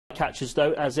Eyecatchers,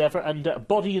 though, as ever, and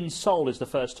Body and Soul is the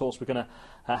first horse we're going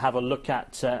to have a look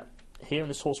at here, and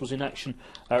this horse was in action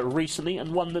recently,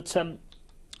 and one that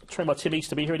trained by Tim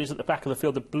Easterby. Here it is at the back of the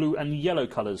field, the blue and yellow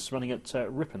colours, running at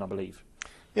Ripon, I believe.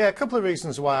 Yeah, a couple of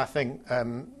reasons why I think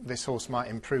this horse might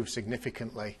improve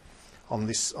significantly on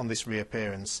this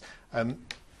reappearance.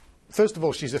 First of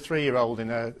all, she's a 3-year-old in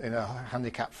a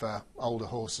handicap for older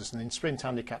horses, and in sprint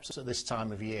handicaps at this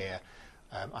time of year,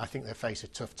 I think they face a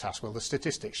tough task. Well, the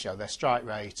statistics show their strike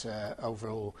rate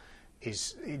overall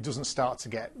it doesn't start to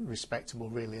get respectable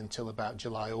really until about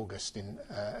July, August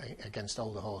against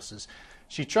older horses.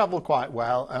 She travelled quite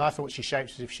well, and I thought she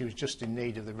shaped as if she was just in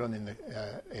need of the run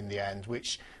in the end,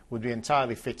 which would be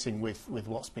entirely fitting with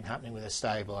what's been happening with her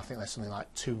stable. I think there's something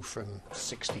like 2 from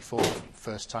 64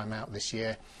 first time out this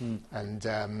year,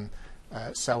 and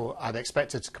so I'd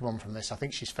expect her to come on from this. I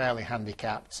think she's fairly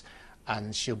handicapped,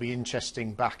 and she'll be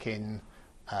interesting back in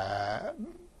a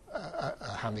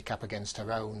handicap against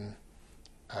her own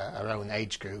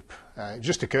age group. It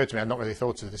just occurred to me, I'd not really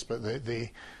thought of this, but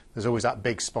there's always that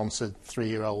big sponsored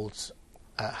 3-year-old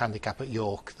handicap at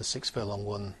York, the 6 furlong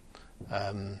one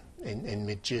in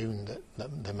mid-June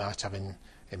that they might have in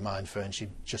mind for her, and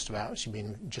she'd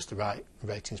been just the right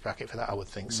ratings bracket for that, I would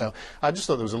think. So I just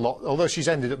thought there was a lot, although she's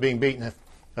ended up being beaten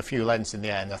a few lengths in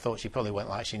the end. I thought she probably went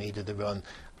like she needed the run,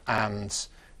 and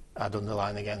I'd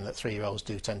underline again that 3-year-olds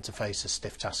do tend to face a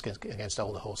stiff task against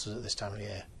older horses at this time of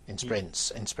year in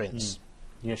sprints.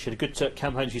 Yeah, she had a good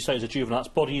campaign, as you say, as a juvenile.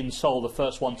 That's Body and Soul, the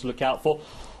first one to look out for.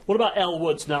 What about Elle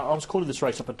Woods? Now, I was calling this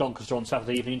race up at Doncaster on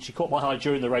Saturday evening, and she caught my eye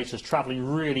during the race as travelling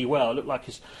really well. It looked like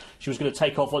she was going to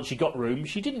take off once she got room.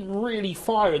 She didn't really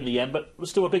fire in the end, but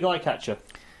was still a big eye catcher.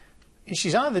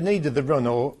 She's either needed the run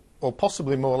or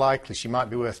possibly more likely she might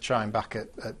be worth trying back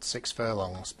at 6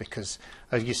 furlongs, because,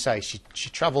 as you say, she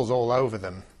travels all over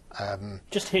them.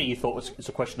 Just here you thought it's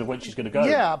a question of when she's going to go.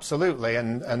 Yeah, absolutely,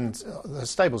 and the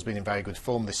stable's been in very good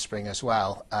form this spring as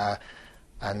well,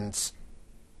 and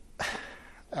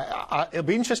it'll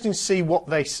be interesting to see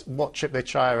what trip they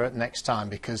try her at next time,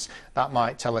 because that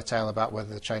might tell a tale about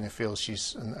whether the trainer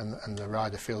feels and the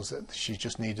rider feels that she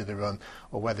just needed the run,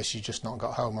 or whether she's just not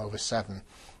got home over 7.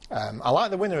 I like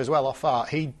the winner as well, Off Art.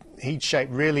 He'd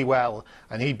shaped really well,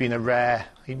 and he'd been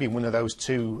one of those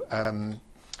 2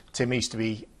 Tim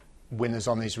Easterby winners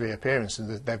on his reappearance,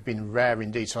 and they've been rare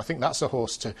indeed. So I think that's a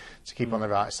horse to keep on the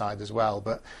right side as well.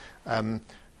 But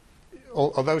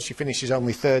although she finishes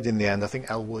only 3rd in the end, I think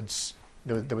Elle Woods,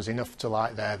 there was enough to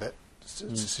like there that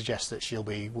to suggest that she'll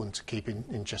be one to keep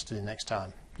interested in next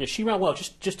time. Yeah, she ran well.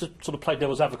 Just to sort of play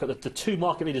devil's advocate, the 2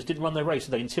 market leaders didn't run their race,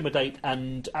 did they? Intimidate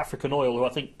and African Oil, who I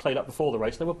think played up before the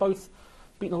race. They were both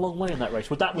beaten a long way in that race.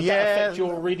 Would that affect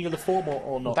your reading of the form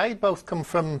or not? They both come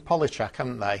from Polytrack,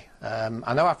 haven't they?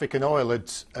 I know African Oil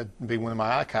had been one of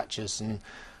my eye catchers, and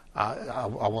I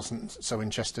wasn't so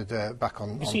interested back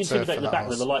on. You see Intimidate in the back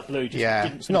with the light blue, just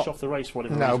didn't finish off the race for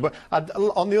whatever reason. No, but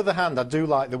on the other hand, I do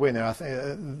like the winner. I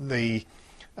think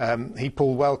he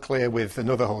pulled well clear with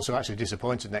another horse who actually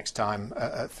disappointed next time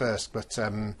at first, but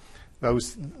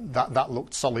that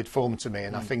looked solid form to me,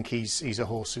 and I think he's a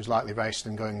horse who's lightly raced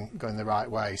and going the right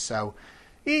way. So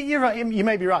you're right. You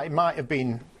may be right. It might have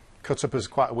been cut up as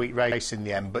quite a weak race in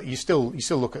the end, but you still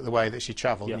look at the way that she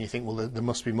travelled, and you think, well, there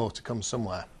must be more to come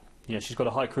somewhere. Yeah, she's got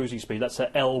a high cruising speed. That's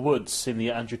Elle Woods in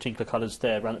the Andrew Tinkler colours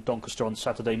there, ran at Doncaster on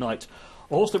Saturday night.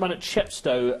 A horse that ran at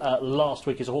Chepstow last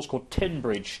week is a horse called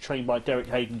Tenbridge, trained by Derek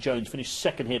Hayden-Jones. Finished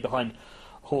 2nd here behind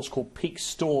a horse called Peak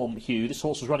Storm, Hugh. This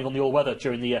horse was running on the all-weather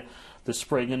during the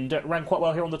spring and ran quite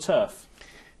well here on the turf.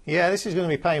 Yeah, this is going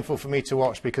to be painful for me to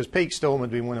watch, because Peak Storm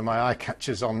had been one of my eye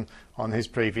catchers on his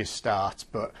previous start,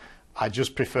 but I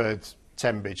just preferred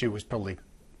Tenbridge, who was probably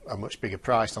a much bigger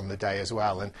price on the day as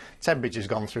well, and Tenbridge has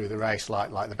gone through the race like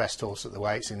the best horse at the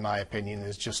weights, in my opinion,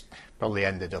 has just probably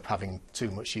ended up having too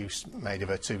much use made of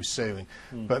her too soon.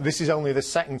 But this is only the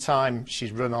 2nd time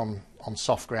she's run on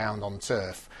soft ground on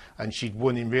turf, and she'd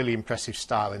won in really impressive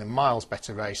style in a miles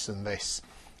better race than this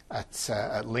at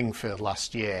Lingfield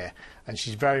last year, and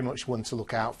she's very much one to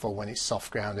look out for when it's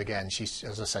soft ground again.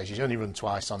 As I say, she's only run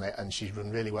twice on it, and she's run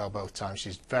really well both times.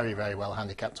 She's very, very well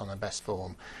handicapped on her best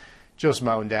form. Just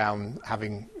mown down,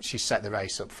 she's set the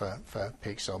race up for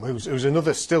Peak Storm, who's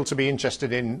another still to be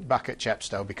interested in back at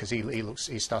Chepstow, because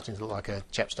he's starting to look like a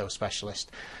Chepstow specialist.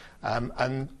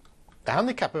 And the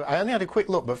handicapper, I only had a quick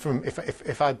look, but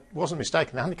if I wasn't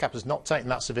mistaken, the handicapper's not taken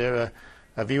that severe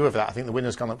a view of that. I think the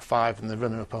winner's gone up 5 and the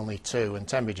runner up only 2, and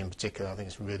Tenbridge in particular I think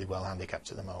is really well handicapped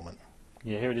at the moment.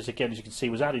 Yeah, here it is again, as you can see,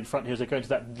 was out in front here as they're going to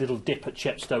that little dip at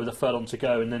Chepstow with a furlong to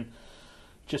go, and then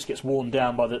just gets worn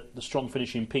down by the strong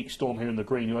finishing Peak Storm here in the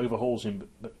green, who overhauls him.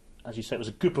 But as you say, it was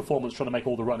a good performance trying to make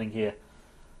all the running here.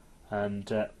 And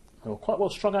they were quite well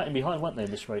strung out in behind, weren't they,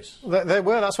 in this race? They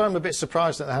were. That's why I'm a bit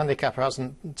surprised that the handicapper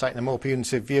hasn't taken a more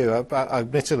punitive view.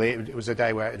 Admittedly, it was a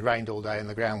day where it had rained all day and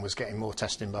the ground was getting more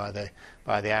testing by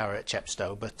the hour at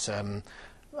Chepstow. But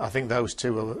I think those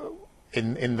two are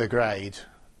in the grade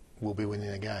will be winning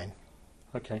again.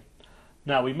 Okay.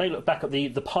 Now, we may look back at the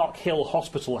Park Hill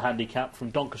Hospital handicap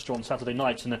from Doncaster on Saturday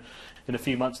night in a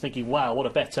few months, thinking, wow, what a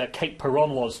bet Cape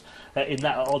Peron was in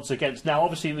that odds against. Now,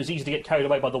 obviously, it was easy to get carried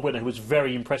away by the winner, who was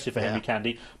very impressive for Henry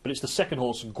Candy, but it's the second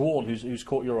horse, Gorn, who's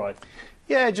caught your eye.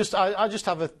 Yeah, I just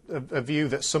have a view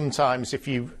that sometimes if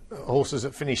horses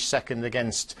that finish second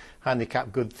against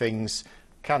handicap good things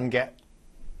can get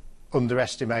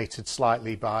underestimated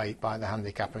slightly by the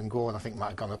handicapper, and Gorn, I think, might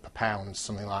have gone up £1,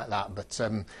 something like that, but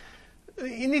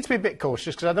you need to be a bit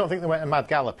cautious because I don't think they went a mad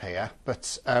gallop here,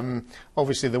 but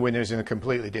obviously the winner is in a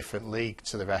completely different league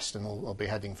to the rest and will be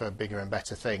heading for bigger and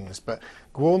better things. But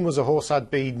Gorn was a horse I'd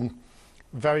been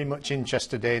very much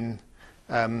interested in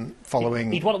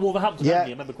following... He'd won at Wolverhampton, hadn't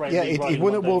he? I remember Graham he'd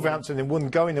won at Wolverhampton and won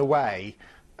going away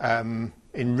in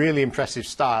really impressive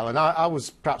style, and I was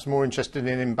perhaps more interested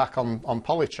in him back on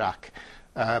Polytrack,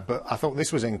 but I thought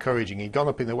this was encouraging. He'd gone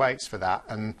up in the weights for that,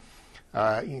 and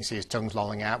you can see his tongue's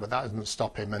lolling out, but that doesn't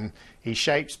stop him, and he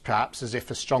shapes perhaps as if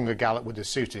a stronger gallop would have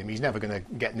suited him. He's never going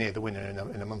to get near the winner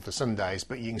in a month of Sundays,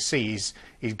 but you can see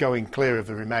he's going clear of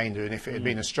the remainder, and if it had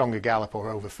been a stronger gallop or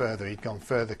over further, he'd gone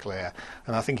further clear.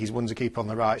 And I think he's one to keep on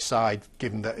the right side,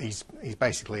 given that he's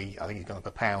basically, I think he's gone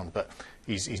up £1, but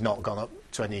he's not gone up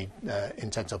to any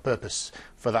intent or purpose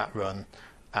for that run.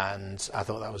 And I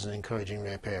thought that was an encouraging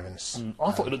reappearance.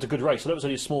 I thought it looked a good race. So that was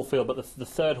only a small field, but the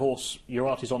third horse,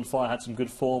 Urati's On Fire, had some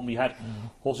good form. We had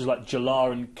horses like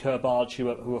Jalar and Kerbaj who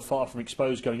were far from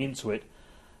exposed going into it,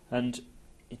 and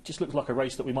it just looked like a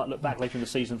race that we might look back later in the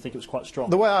season and think it was quite strong.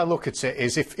 The way I look at it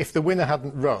is if the winner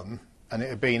hadn't run and it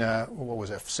had been a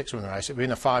 6-runner race, it had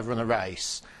been a 5-runner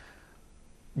race,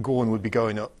 Gorn would be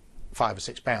going up £5 or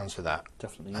 £6 for that.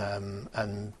 Definitely. Yeah.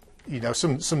 And you know,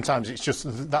 sometimes it's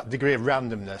just that degree of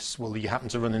randomness. Well, you happen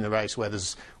to run in a race where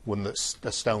there's one that's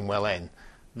a stone well in.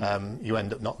 You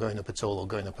end up not going up at all or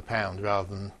going up £1 rather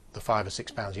than the £5 or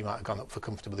 £6 you might have gone up for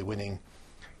comfortably winning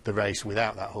the race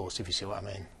without that horse, if you see what I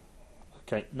mean.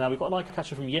 Okay, now we've got an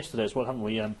Eyecatcher from yesterday as well, haven't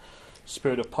we?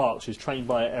 Spirit of Parks, who's trained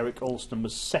by Eric Alston,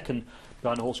 was second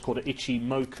behind a horse called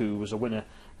Ichimoku, was a winner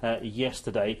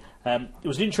yesterday. It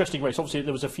was an interesting race. Obviously,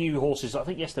 there was a few horses. I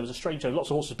think yesterday was a strange show.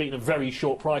 Lots of horses beaten at very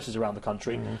short prices around the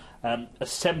country.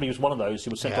 Assembly was one of those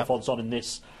who was sent off odds on in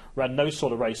this. Ran no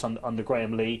sort of race under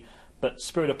Graham Lee. But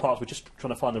Spirit of Parks, we're just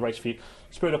trying to find the race for you.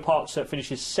 Spirit of Parks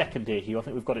finishes second here, Hugh. I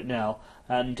think we've got it now.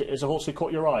 And is a horse who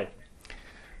caught your eye.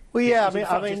 Well, yeah,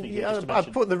 I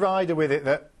put the rider with it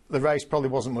that the race probably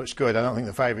wasn't much good. I don't think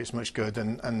the favourite's much good,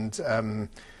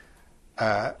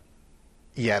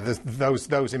 yeah,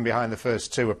 those in behind the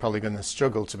first two are probably going to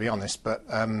struggle, to be honest. But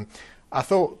I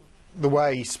thought the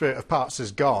way Spirit of Parks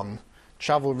has gone,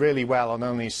 travelled really well on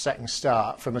only his second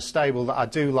start from a stable that I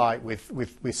do like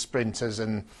with sprinters,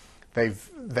 and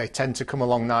they tend to come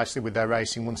along nicely with their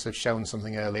racing once they've shown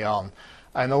something early on.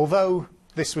 And although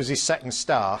this was his second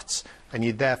start, and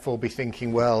you'd therefore be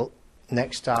thinking, well,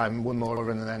 next time one more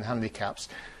run and then handicaps.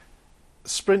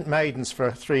 Sprint maidens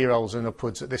for 3-year-olds and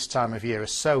upwards at this time of year are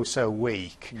so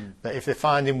weak that if they're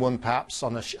finding one perhaps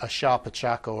on a sharper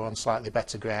track or on slightly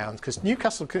better ground, because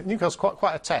Newcastle's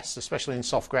quite a test, especially in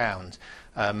soft ground,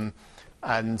 and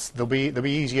there'll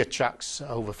be easier tracks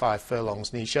over 5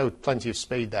 furlongs, and he showed plenty of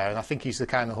speed there, and I think he's the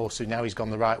kind of horse who now he's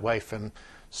gone the right way from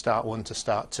start 1 to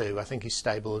start 2. I think his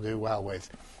stable will do well with,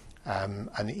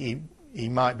 and he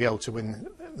might be able to win.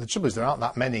 The trouble is there aren't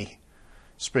that many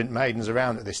sprint maidens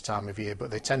around at this time of year,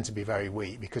 but they tend to be very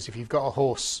weak, because if you've got a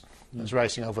horse that's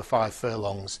racing over 5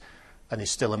 furlongs and is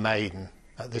still a maiden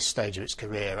at this stage of its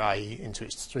career, i.e. into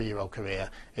its 3-year-old career,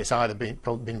 it's either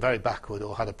been very backward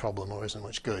or had a problem or isn't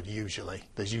much good. Usually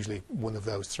there's usually one of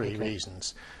those 3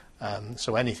 reasons,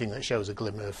 so anything that shows a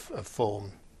glimmer of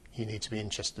form you need to be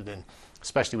interested in,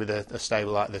 especially with a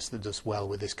stable like this that does well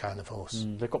with this kind of horse.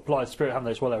 They've got Blythe Spirit, haven't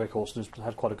they, as well? Eric Alston has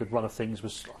had quite a good run of things.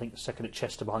 Was, I think, second at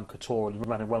Chester behind Couture, and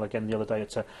ran well again the other day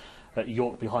at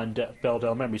York behind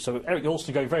Belledale Memory. So Eric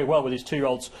Alston going very well with his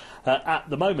 2-year-olds at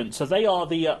the moment. So they are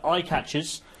the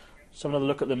Eyecatchers. So another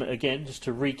look at them again, just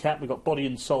to recap. We've got Body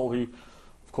and Soul, who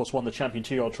of course won the Champion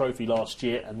 2-year-old trophy last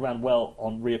year and ran well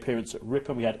on reappearance at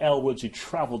Ripon. We had Elwoods, who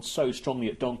travelled so strongly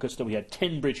at Doncaster. We had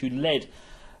Tenbridge, who led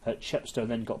at Chepstow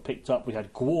and then got picked up. We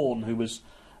had Gorn, who was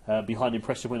behind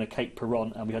impressive winner Cape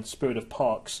Peron, and we had Spirit of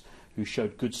Parks, who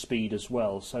showed good speed as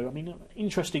well. So, I mean,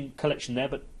 interesting collection there,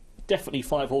 but definitely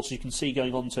 5 horses you can see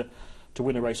going on to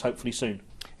win a race hopefully soon.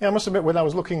 Yeah, I must admit, when I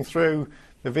was looking through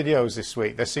the videos this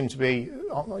week, there seemed to be,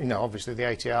 you know, obviously the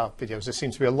ATR videos, there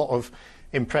seemed to be a lot of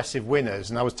impressive winners,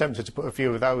 and I was tempted to put a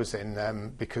few of those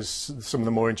in because some of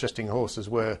the more interesting horses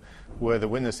were the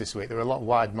winners this week. There were a lot of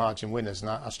wide margin winners, and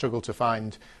I struggled to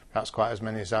find perhaps quite as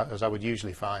many as I would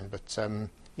usually find, but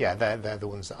yeah, they're the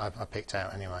ones that I picked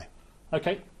out anyway.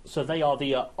 Okay, so they are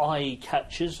the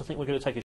Eyecatchers. I think we're going to take a